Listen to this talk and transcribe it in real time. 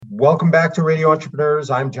Welcome back to Radio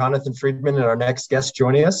Entrepreneurs. I'm Jonathan Friedman, and our next guests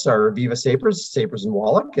joining us are Aviva Sapers in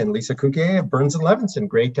Wallach, and Lisa Cukier of Burns and Levinson.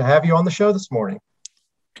 Great to have you on the show this morning.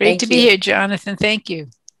 Great to be here, Jonathan. Thank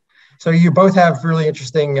you. So you both have really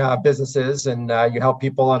interesting businesses, and you help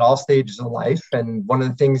people at all stages of life. And one of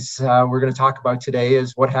the things we're going to talk about today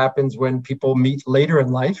is what happens when people meet later in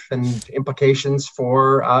life and implications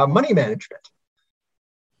for money management.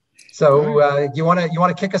 So you want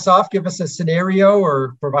to kick us off, give us a scenario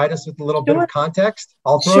or provide us with a little bit of context?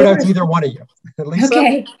 I'll throw it out to either one of you. Lisa?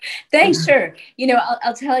 Okay, thanks, sure.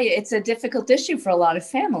 I'll tell you, it's a difficult issue for a lot of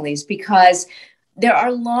families because there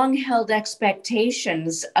are long-held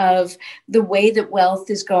expectations of the way that wealth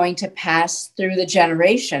is going to pass through the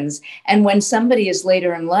generations. And when somebody is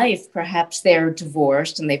later in life, perhaps they're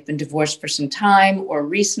divorced and they've been divorced for some time or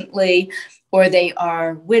recently, or they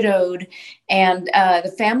are widowed, and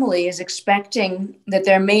the family is expecting that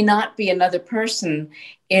there may not be another person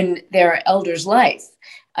in their elder's life.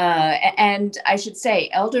 And I should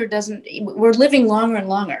say, we're living longer and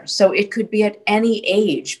longer. So it could be at any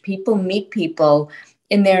age. People meet people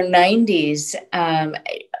in their 90s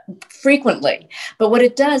frequently. But what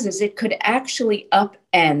it does is it could actually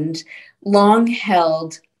upend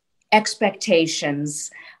long-held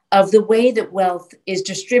expectations of the way that wealth is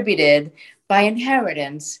distributed by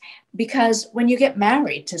inheritance. Because when you get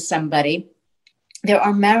married to somebody, there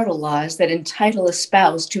are marital laws that entitle a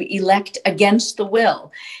spouse to elect against the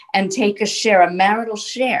will and take a marital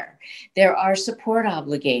share. There are support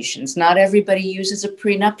obligations. Not everybody uses a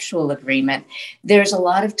prenuptial agreement. There's a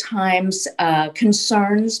lot of times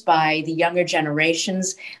concerns by the younger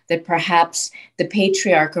generations that perhaps the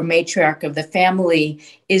patriarch or matriarch of the family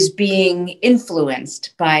is being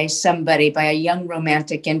influenced by a young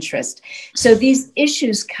romantic interest. So these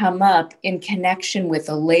issues come up in connection with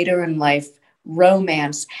a later in life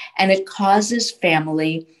romance, and it causes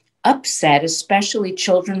family upset, especially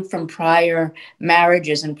children from prior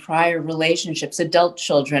marriages and prior relationships, adult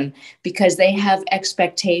children, because they have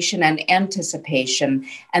expectation and anticipation,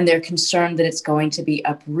 and they're concerned that it's going to be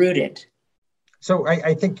uprooted. So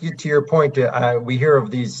I think to your point, we hear of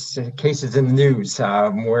these cases in the news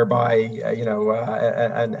whereby,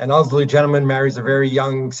 an elderly gentleman marries a very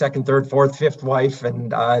young second, third, fourth, fifth wife,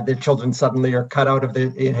 and their children suddenly are cut out of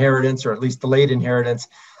the inheritance, or at least delayed inheritance.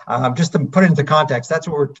 Just to put it into context, that's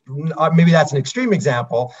what maybe that's an extreme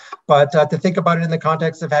example, but to think about it in the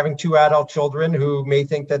context of having two adult children who may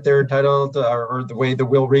think that they're entitled, or the way the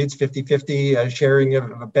will reads, 50-50 sharing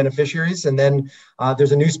of beneficiaries, and then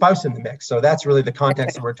there's a new spouse in the mix. So that's really the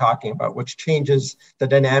context that we're talking about, which changes the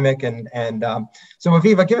dynamic. And so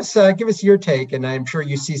Aviva, give us your take, and I'm sure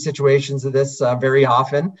you see situations of this very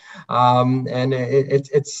often, and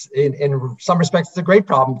it's in some respects it's a great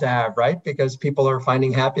problem to have, right? Because people are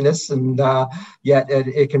finding happiness, and yet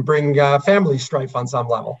it can bring family strife on some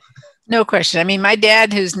level. No question. I mean, my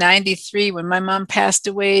dad, who's 93, when my mom passed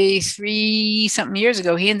away 3-something years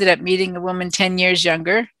ago, he ended up meeting a woman 10 years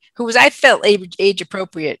younger, who was, I felt, age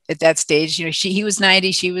appropriate at that stage. He was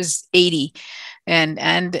 90, she was 80.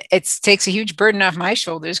 And it takes a huge burden off my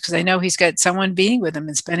shoulders because I know he's got someone being with him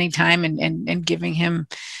and spending time and giving him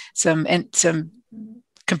some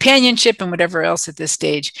companionship and whatever else at this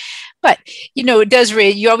stage. But, it does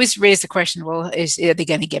you always raise the question, well, are they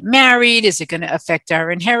going to get married? Is it going to affect our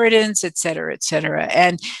inheritance, et cetera, et cetera?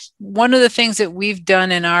 And one of the things that we've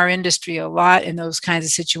done in our industry a lot in those kinds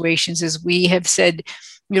of situations is we have said,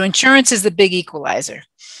 insurance is the big equalizer.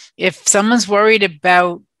 If someone's worried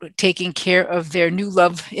about taking care of their new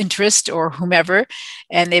love interest or whomever,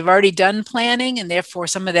 and they've already done planning, and therefore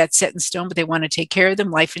some of that's set in stone, but they want to take care of them,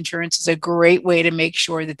 life insurance is a great way to make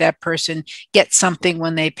sure that that person gets something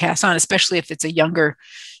when they pass on, especially if it's a younger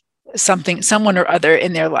someone or other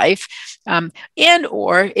in their life, and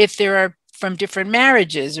or if there are from different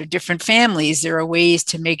marriages or different families, there are ways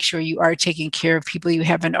to make sure you are taking care of people you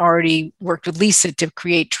haven't already worked with Lisa to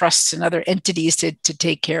create trusts and other entities to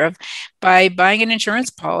take care of by buying an insurance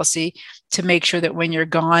policy to make sure that when you're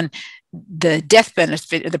gone, the death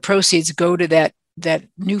benefit or the proceeds go to that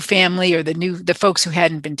new family or the folks who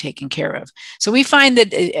hadn't been taken care of. So we find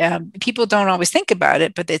that people don't always think about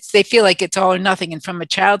it, but they feel like it's all or nothing. And from a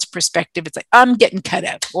child's perspective, it's like, I'm getting cut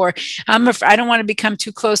out, or I don't want to become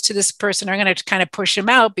too close to this person. I'm going to kind of push them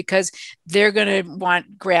out because they're going to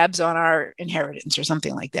want grabs on our inheritance or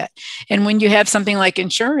something like that. And when you have something like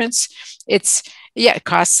insurance, it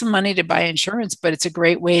costs some money to buy insurance, but it's a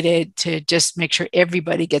great way to just make sure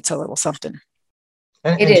everybody gets a little something.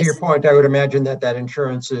 And to your point, I would imagine that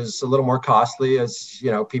insurance is a little more costly as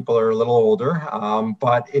people are a little older.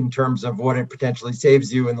 But in terms of what it potentially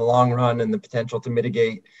saves you in the long run and the potential to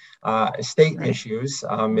mitigate estate Right. issues,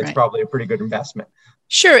 it's Right. probably a pretty good investment.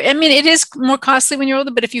 Sure. I mean, it is more costly when you're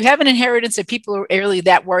older, but if you have an inheritance that people are really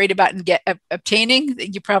that worried about and obtaining,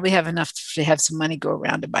 you probably have enough to have some money go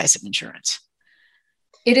around to buy some insurance.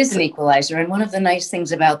 It is an equalizer. And one of the nice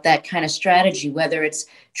things about that kind of strategy, whether it's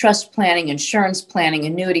trust planning, insurance planning,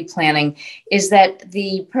 annuity planning, is that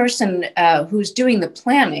the person who's doing the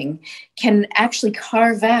planning can actually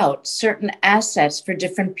carve out certain assets for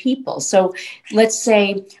different people. So let's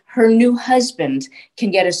say her new husband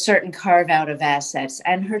can get a certain carve out of assets,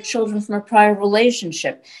 and her children from a prior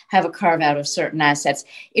relationship have a carve out of certain assets.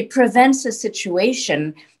 It prevents a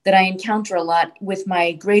situation that I encounter a lot with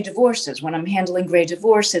my gray divorces. When I'm handling gray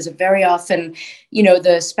divorces, very often,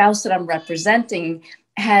 the spouse that I'm representing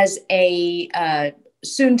has a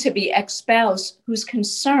soon-to-be ex-spouse whose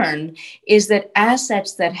concern is that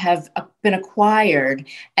assets that have been acquired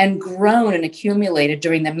and grown and accumulated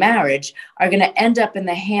during the marriage are going to end up in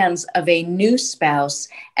the hands of a new spouse,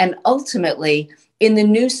 and ultimately in the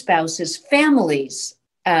new spouse's family's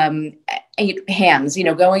hands,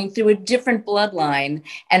 going through a different bloodline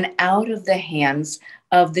and out of the hands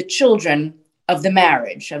of the children of the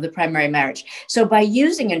marriage, of the primary marriage. So by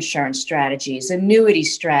using insurance strategies, annuity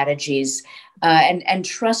strategies, and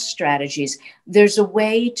trust strategies, there's a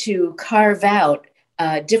way to carve out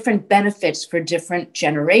different benefits for different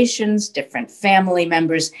generations, different family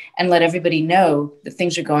members, and let everybody know that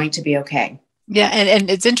things are going to be okay. Yeah, and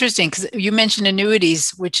it's interesting because you mentioned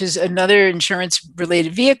annuities, which is another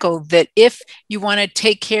insurance-related vehicle that if you want to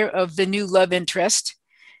take care of the new love interest,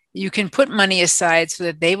 you can put money aside so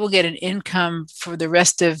that they will get an income for the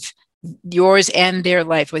rest of yours and their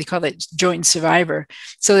life, what you call it, joint survivor,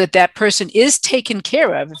 so that that person is taken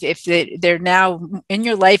care of if they're now in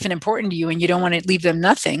your life and important to you, and you don't want to leave them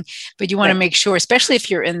nothing, but you want to make sure, especially if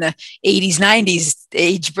you're in the 80s, 90s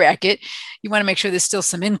age bracket, you want to make sure there's still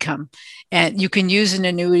some income. And you can use an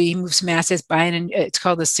annuity, move some assets, it's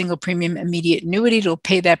called a single premium immediate annuity. It'll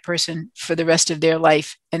pay that person for the rest of their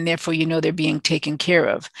life, and therefore they're being taken care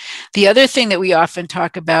of. The other thing that we often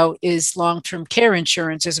talk about is long-term care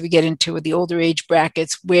insurance as we get into the older age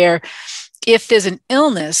brackets, where if there's an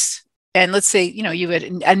illness, and let's say, you had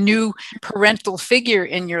a new parental figure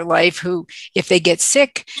in your life who, if they get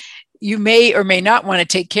sick, you may or may not want to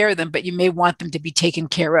take care of them, but you may want them to be taken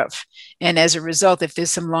care of. And as a result, if there's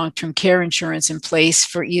some long-term care insurance in place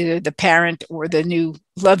for either the parent or the new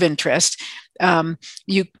love interest,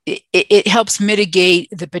 it helps mitigate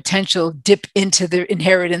the potential dip into the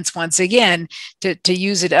inheritance once again, to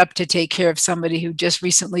use it up to take care of somebody who just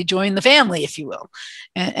recently joined the family, if you will.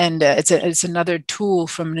 And it's another tool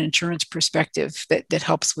from an insurance perspective that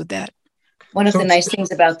helps with that. One of the nice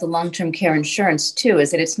things about the long-term care insurance, too,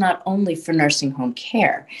 is that it's not only for nursing home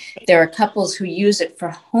care. There are couples who use it for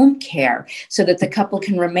home care so that the couple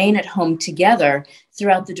can remain at home together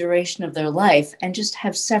throughout the duration of their life and just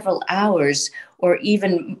have several hours, or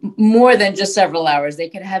even more than just several hours. They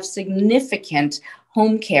could have significant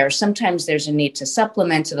home care. Sometimes there's a need to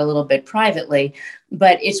supplement it a little bit privately,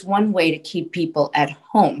 but it's one way to keep people at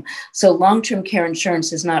home. So long-term care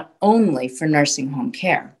insurance is not only for nursing home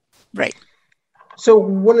care. Right. So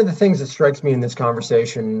one of the things that strikes me in this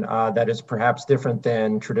conversation that is perhaps different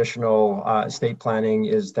than traditional estate planning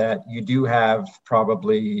is that you do have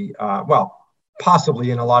probably,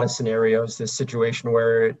 possibly in a lot of scenarios, this situation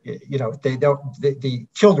where, the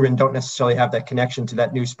children don't necessarily have that connection to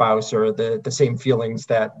that new spouse or the same feelings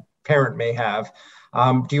that parent may have.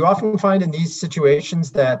 Do you often find in these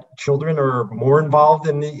situations that children are more involved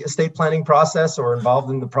in the estate planning process or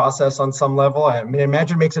involved in the process on some level? I mean, I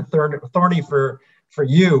imagine it makes it thorny for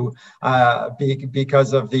you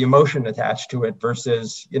because of the emotion attached to it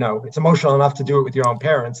versus, it's emotional enough to do it with your own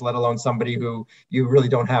parents, let alone somebody who you really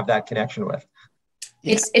don't have that connection with.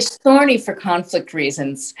 Yeah. It's thorny for conflict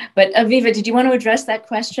reasons. But Aviva, did you want to address that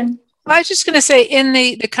question? I was just going to say, in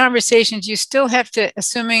the conversations, you still have to,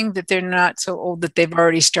 assuming that they're not so old that they've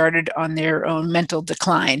already started on their own mental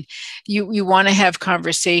decline, you want to have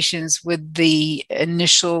conversations with the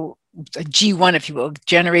initial G1, if you will,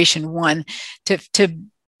 generation one, to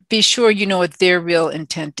be sure you know what their real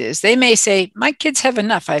intent is. They may say, my kids have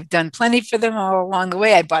enough. I've done plenty for them all along the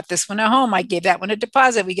way. I bought this one a home. I gave that one a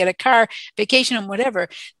deposit. We get a car, vacation, and whatever.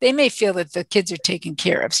 They may feel that the kids are taken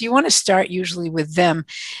care of. So you want to start usually with them.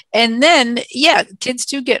 And then, kids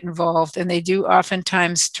do get involved, and they do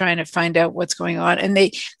oftentimes trying to find out what's going on. And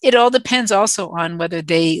it all depends also on whether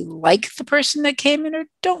they like the person that came in or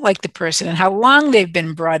don't like the person, and how long they've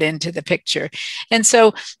been brought into the picture. And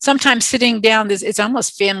so sometimes sitting down, it's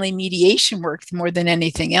almost family family mediation work more than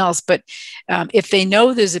anything else. But if they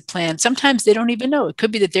know there's a plan, sometimes they don't even know. It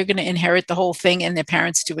could be that they're going to inherit the whole thing and their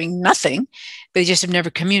parents doing nothing. They just have never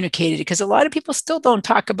communicated it, because a lot of people still don't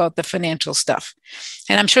talk about the financial stuff.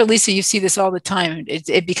 And I'm sure, Lisa, you see this all the time.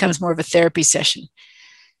 It becomes more of a therapy session.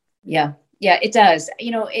 Yeah, it does.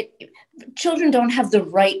 Children don't have the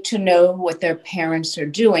right to know what their parents are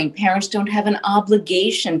doing. Parents don't have an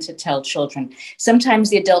obligation to tell children. Sometimes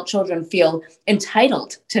the adult children feel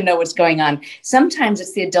entitled to know what's going on. Sometimes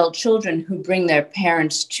it's the adult children who bring their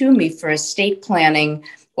parents to me for estate planning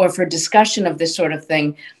or for discussion of this sort of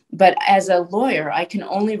thing. But as a lawyer, I can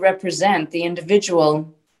only represent the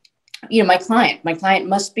individual. My client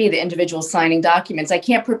must be the individual signing documents. I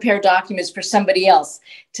can't prepare documents for somebody else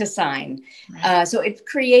to sign. Right. So it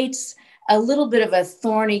creates a little bit of a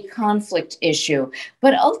thorny conflict issue.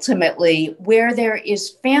 But ultimately, where there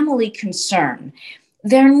is family concern,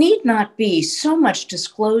 there need not be so much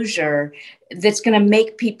disclosure that's going to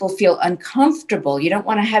make people feel uncomfortable. You don't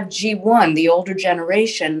want to have G1, the older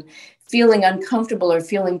generation, feeling uncomfortable or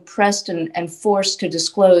feeling pressed and forced to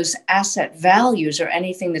disclose asset values or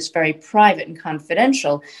anything that's very private and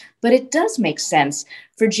confidential. But it does make sense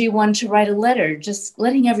for G1 to write a letter, just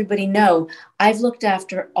letting everybody know, I've looked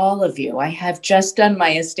after all of you. I have just done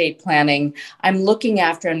my estate planning. I'm looking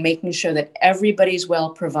after and making sure that everybody's well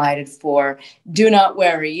provided for. Do not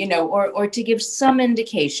worry, or to give some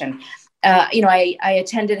indication. I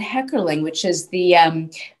attended Heckerling, which is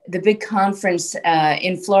the big conference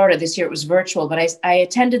in Florida this year. It was virtual, but I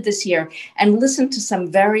attended this year and listened to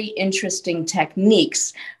some very interesting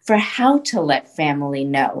techniques for how to let family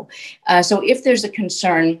know. So if there's a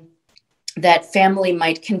concern that family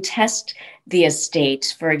might contest the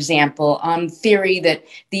estate, for example, on theory that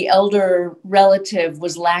the elder relative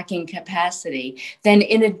was lacking capacity, then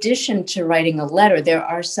in addition to writing a letter, there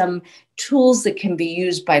are some tools that can be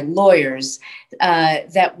used by lawyers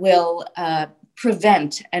that will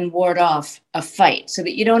prevent and ward off a fight so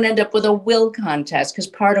that you don't end up with a will contest, because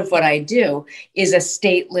part of what I do is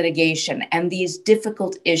estate litigation, and these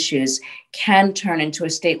difficult issues can turn into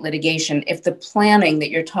estate litigation if the planning that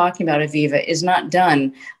you're talking about, Aviva, is not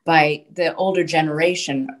done by the older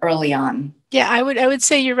generation early on. Yeah, I would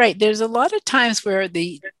say you're right. There's a lot of times where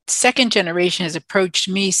the second generation has approached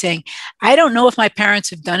me saying, I don't know if my parents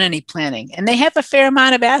have done any planning, and they have a fair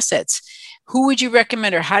amount of assets. Who would you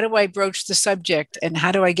recommend, or how do I broach the subject, and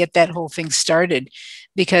how do I get that whole thing started?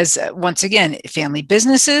 Because once again, family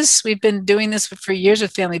businesses, we've been doing this for years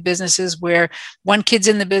with family businesses where one kid's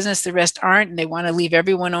in the business, the rest aren't, and they want to leave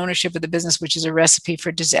everyone ownership of the business, which is a recipe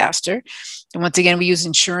for disaster. And once again, we use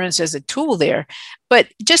insurance as a tool there. But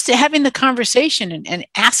just having the conversation and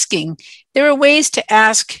asking, there are ways to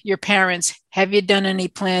ask your parents, have you done any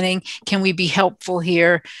planning? Can we be helpful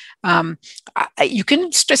here? You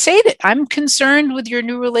can say that I'm concerned with your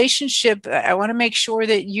new relationship. I want to make sure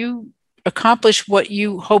that you accomplish what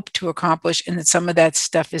you hope to accomplish, and that some of that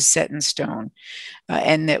stuff is set in stone,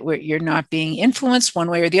 and that you're not being influenced one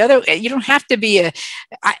way or the other. You don't have to be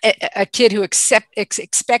a kid who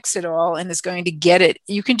expects it all and is going to get it.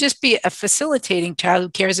 You can just be a facilitating child who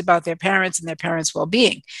cares about their parents and their parents'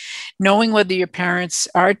 well-being, knowing whether your parents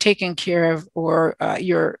are taken care of, or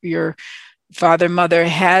your father, mother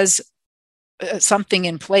has something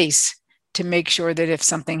in place to make sure that if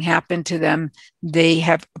something happened to them, they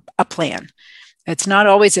have a plan. It's not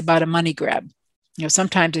always about a money grab.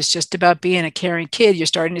 Sometimes it's just about being a caring kid. You're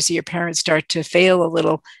starting to see your parents start to fail a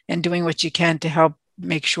little, and doing what you can to help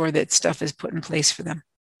make sure that stuff is put in place for them.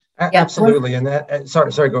 Absolutely. And that,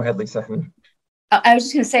 sorry, go ahead, Lisa. I was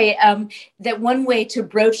just going to say that one way to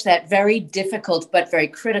broach that very difficult but very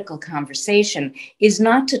critical conversation is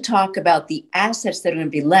not to talk about the assets that are going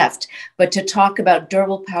to be left, but to talk about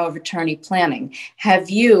durable power of attorney planning. Have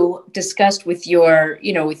you discussed with your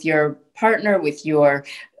partner, with your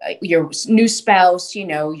new spouse,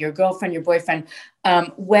 your girlfriend, your boyfriend,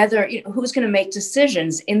 whether who's going to make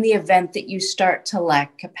decisions in the event that you start to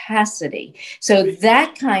lack capacity? So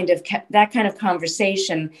that kind of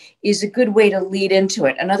conversation is a good way to lead into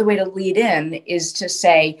it. Another way to lead in is to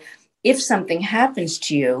say, if something happens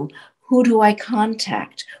to you, who do I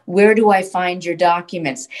contact? Where do I find your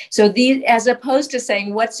documents? So as opposed to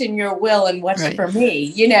saying what's in your will and what's for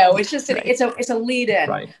me, it's just it's a lead in.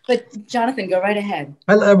 Right. But Jonathan, go right ahead.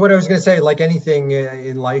 What I was going to say, like anything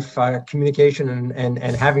in life, communication and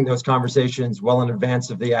having those conversations well in advance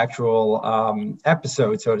of the actual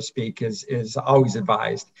episode, so to speak, is always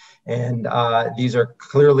advised. And these are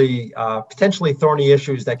clearly potentially thorny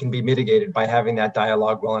issues that can be mitigated by having that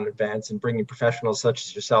dialogue well in advance and bringing professionals such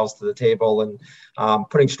as yourselves to the table and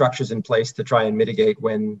putting structures in place to try and mitigate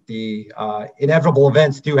when the inevitable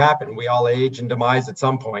events do happen. We all age and demise at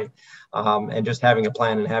some point, and just having a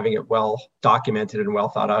plan and having it well documented and well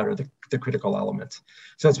thought out are the critical elements.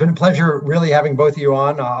 So it's been a pleasure really having both of you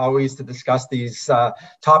on, always to discuss these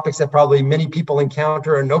topics that probably many people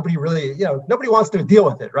encounter and nobody really, nobody wants to deal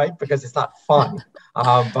with it, right? Because it's not fun,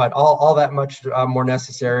 but all that much more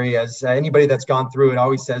necessary. As anybody that's gone through it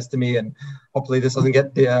always says to me, and hopefully this doesn't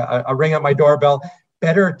get a ring at my doorbell,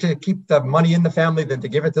 better to keep the money in the family than to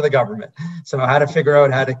give it to the government. So how to figure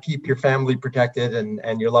out how to keep your family protected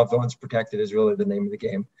and your loved ones protected is really the name of the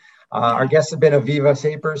game. Our guests have been Aviva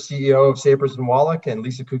Sapers, CEO of Sapers and Wallach, and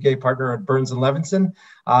Lisa Cukier, partner at Burns and Levinson.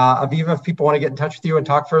 Aviva, if people want to get in touch with you and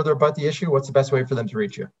talk further about the issue, what's the best way for them to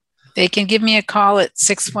reach you? They can give me a call at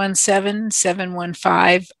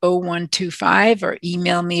 617-715-0125 or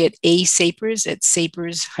email me at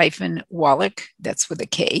sapers@sapers-wallach, that's with a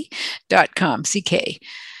K.com, CK.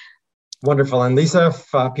 Wonderful. And Lisa, if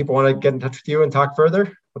people want to get in touch with you and talk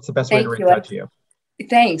further, what's the best way to reach out to you?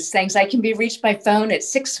 Thanks. I can be reached by phone at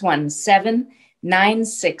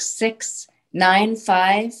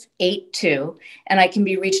 617-966-9582. And I can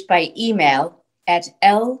be reached by email at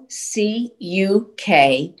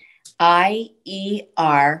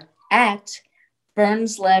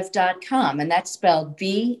lcukier@burnslev.com. And that's spelled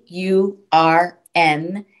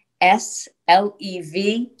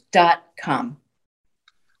BURNSLEV.com.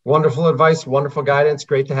 Wonderful advice, wonderful guidance.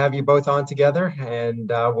 Great to have you both on together. And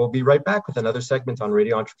we'll be right back with another segment on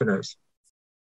Radio Entrepreneurs.